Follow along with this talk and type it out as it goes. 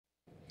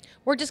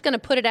We're just going to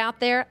put it out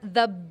there.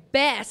 The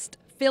best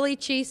Philly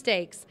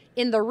cheesesteaks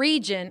in the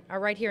region are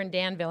right here in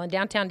Danville, in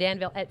downtown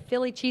Danville, at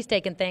Philly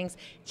Cheesesteak and Things.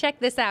 Check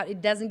this out.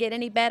 It doesn't get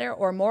any better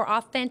or more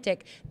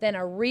authentic than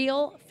a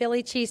real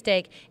Philly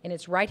cheesesteak, and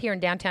it's right here in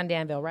downtown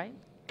Danville, right?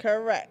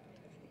 Correct.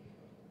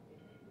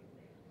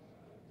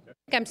 I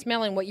think I'm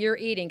smelling what you're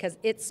eating because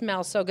it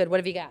smells so good. What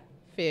have you got?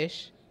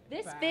 Fish.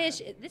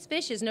 This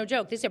fish is no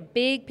joke. These are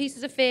big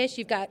pieces of fish.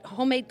 You've got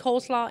homemade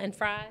coleslaw and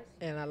fries.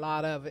 And a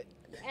lot of it.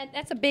 And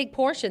that's a big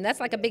portion. That's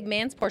like a big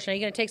man's portion. Are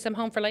you going to take some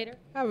home for later?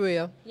 I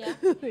will. Yeah?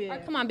 All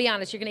right, come on, be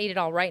honest. You're going to eat it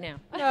all right now.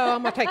 No,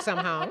 I'm going to take some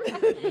home.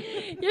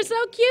 You're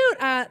so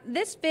cute.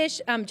 This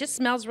fish just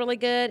smells really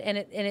good, and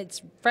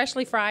it's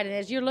freshly fried. And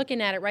as you're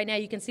looking at it right now,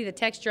 you can see the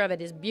texture of it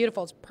is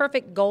beautiful. It's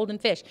perfect golden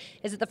fish.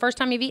 Is it the first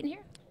time you've eaten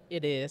here?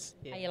 It is.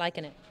 Yeah. How you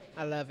liking it?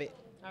 I love it.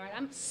 All right,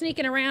 I'm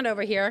sneaking around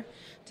over here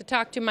to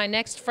talk to my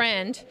next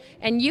friend.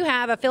 And you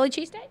have a Philly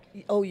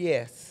cheesesteak? Oh,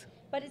 yes.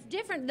 But it's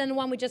different than the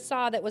one we just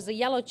saw that was a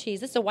yellow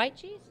cheese. This is a white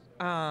cheese?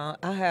 I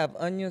have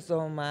onions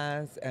on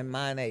mine and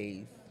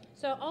mayonnaise.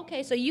 So,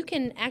 okay, so you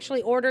can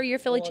actually order your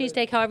Philly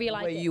cheesesteak however you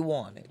like the way it. you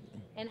want it.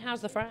 And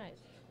how's the fries?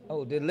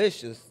 Oh,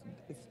 delicious.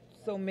 It's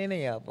so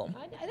many of them.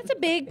 That's a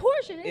big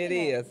portion, isn't it? It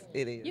is.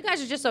 It is. You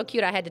guys are just so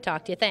cute. I had to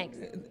talk to you. Thanks.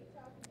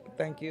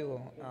 Thank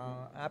you.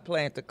 I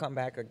plan to come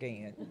back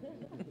again.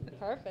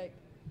 Perfect.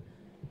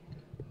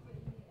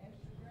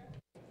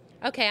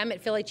 Okay, I'm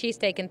at Philly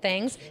Cheesesteak and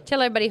Things.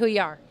 Tell everybody who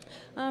you are.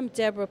 I'm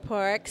Deborah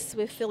Parks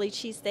with Philly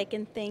Cheesesteak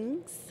and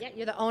Things. Yeah,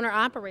 you're the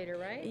owner-operator,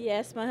 right?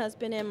 Yes, my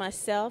husband and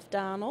myself,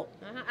 Donald.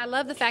 I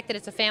love the fact that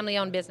it's a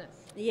family-owned business.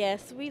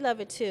 Yes, we love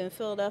it too. In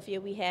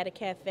Philadelphia, we had a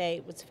cafe.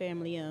 It was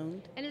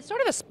family-owned. And it's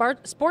sort of a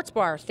sports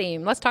bar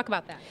theme. Let's talk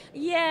about that.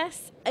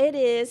 Yes, it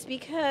is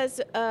because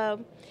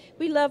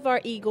we love our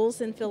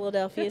Eagles in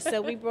Philadelphia,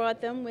 so we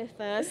brought them with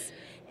us.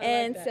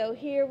 And so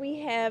here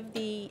we have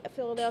the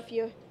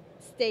Philadelphia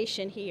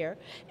station here,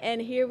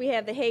 and here we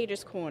have the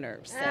haters corner.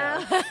 So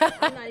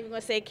I'm not even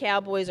going to say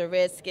Cowboys or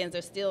Redskins or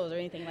Steelers or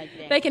anything like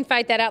that. They can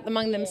fight that out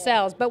among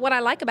themselves. But what I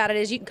like about it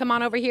is you can come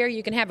on over here,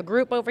 you can have a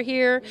group over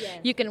here,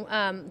 you can,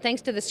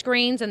 thanks to the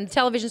screens and the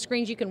television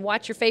screens, you can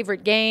watch your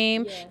favorite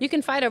game. You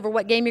can fight over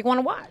what game you want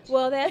to watch.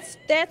 Well,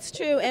 that's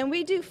true, and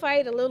we do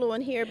fight a little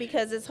in here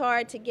because it's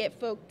hard to get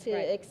folk to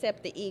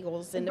accept the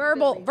Eagles. And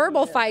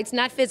verbal fights,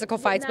 not physical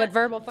fights, but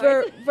verbal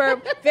fights.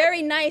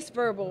 Very nice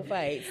verbal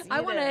fights.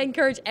 I want to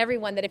encourage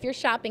everyone that if you're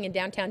shopping in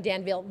downtown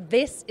Danville,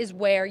 this is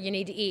where you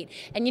need to eat.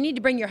 And you need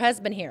to bring your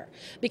husband here.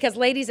 Because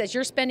ladies, as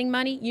you're spending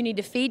money, you need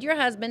to feed your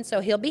husband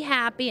so he'll be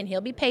happy and he'll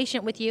be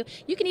patient with you.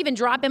 You can even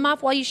drop him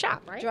off while you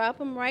shop, right?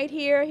 Drop him right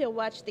here. He'll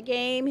watch the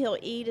game. He'll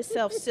eat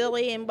himself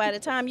silly. And by the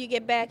time you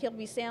get back, he'll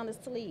be sound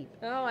asleep.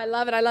 Oh, I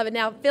love it. I love it.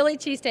 Now, Philly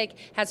Cheesesteak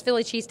has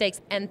Philly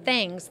cheesesteaks and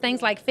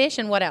things like fish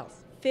and what else?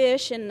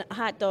 Fish and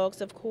hot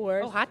dogs, of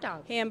course. Oh, hot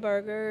dogs.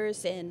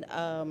 Hamburgers and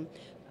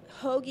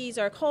hoagies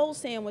are cold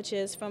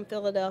sandwiches from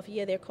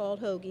Philadelphia. They're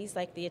called hoagies,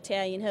 like the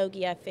Italian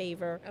hoagie I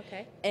favor.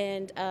 Okay.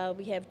 And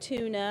we have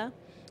tuna.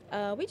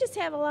 We just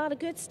have a lot of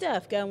good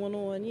stuff going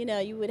on. You know,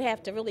 you would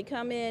have to really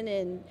come in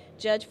and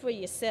judge for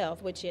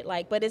yourself what you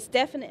like. But it's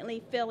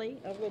definitely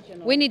Philly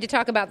original. We need to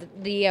talk about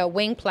the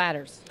wing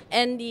platters.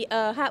 And the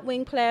hot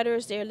wing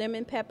platters, they're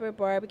lemon pepper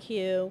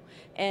barbecue,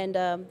 and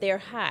they're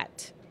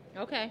hot.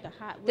 Okay. The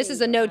hot this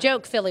is a no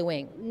joke Philly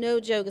wing. No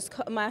joke.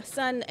 My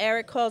son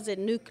Eric calls it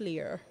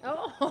nuclear.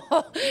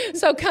 Oh,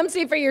 so come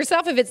see for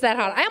yourself if it's that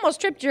hot. I almost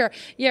tripped your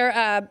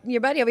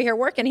buddy over here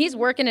working. He's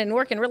working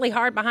really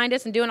hard behind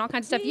us and doing all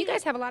kinds of stuff. You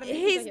guys have a lot of.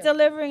 He's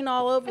delivering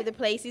all over the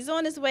place. He's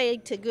on his way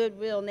to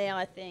Goodwill now,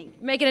 I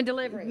think. Making a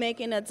delivery.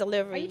 Making a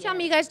delivery. Are you telling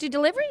me you guys do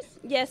deliveries?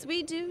 Yes,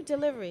 we do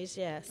deliveries.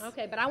 Yes.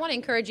 Okay, but I want to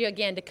encourage you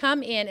again to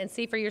come in and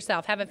see for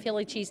yourself. Have a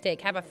Philly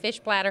cheesesteak. Have a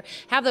fish platter.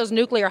 Have those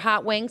nuclear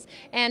hot wings.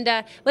 And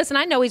listen,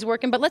 I know he's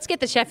working, but let's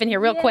get the chef in here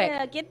real quick.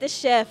 Yeah, get the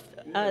chef.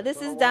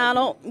 This is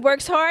Donald.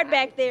 Works hard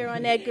back there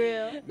on that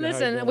grill.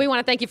 Listen, we want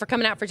to thank you for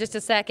coming out for just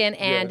a second.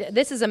 And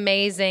this is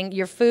amazing.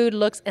 Your food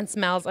looks and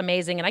smells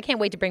amazing. And I can't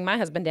wait to bring my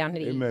husband down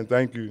to eat. Amen.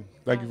 Thank you.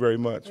 Thank you very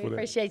much for that.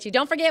 Appreciate you.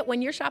 Don't forget,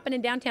 when you're shopping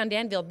in downtown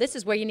Danville, this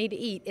is where you need to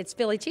eat. It's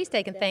Philly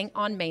Cheesesteak and Thing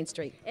on Main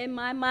Street. And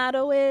my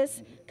motto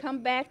is, come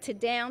back to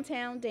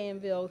downtown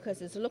Danville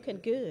because it's looking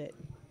good.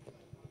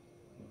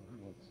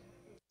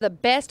 The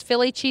best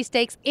Philly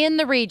cheesesteaks in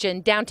the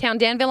region, downtown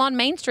Danville on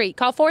Main Street.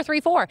 Call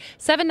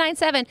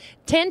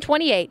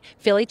 434-797-1028.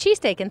 Philly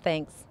Cheesesteak and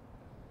Things.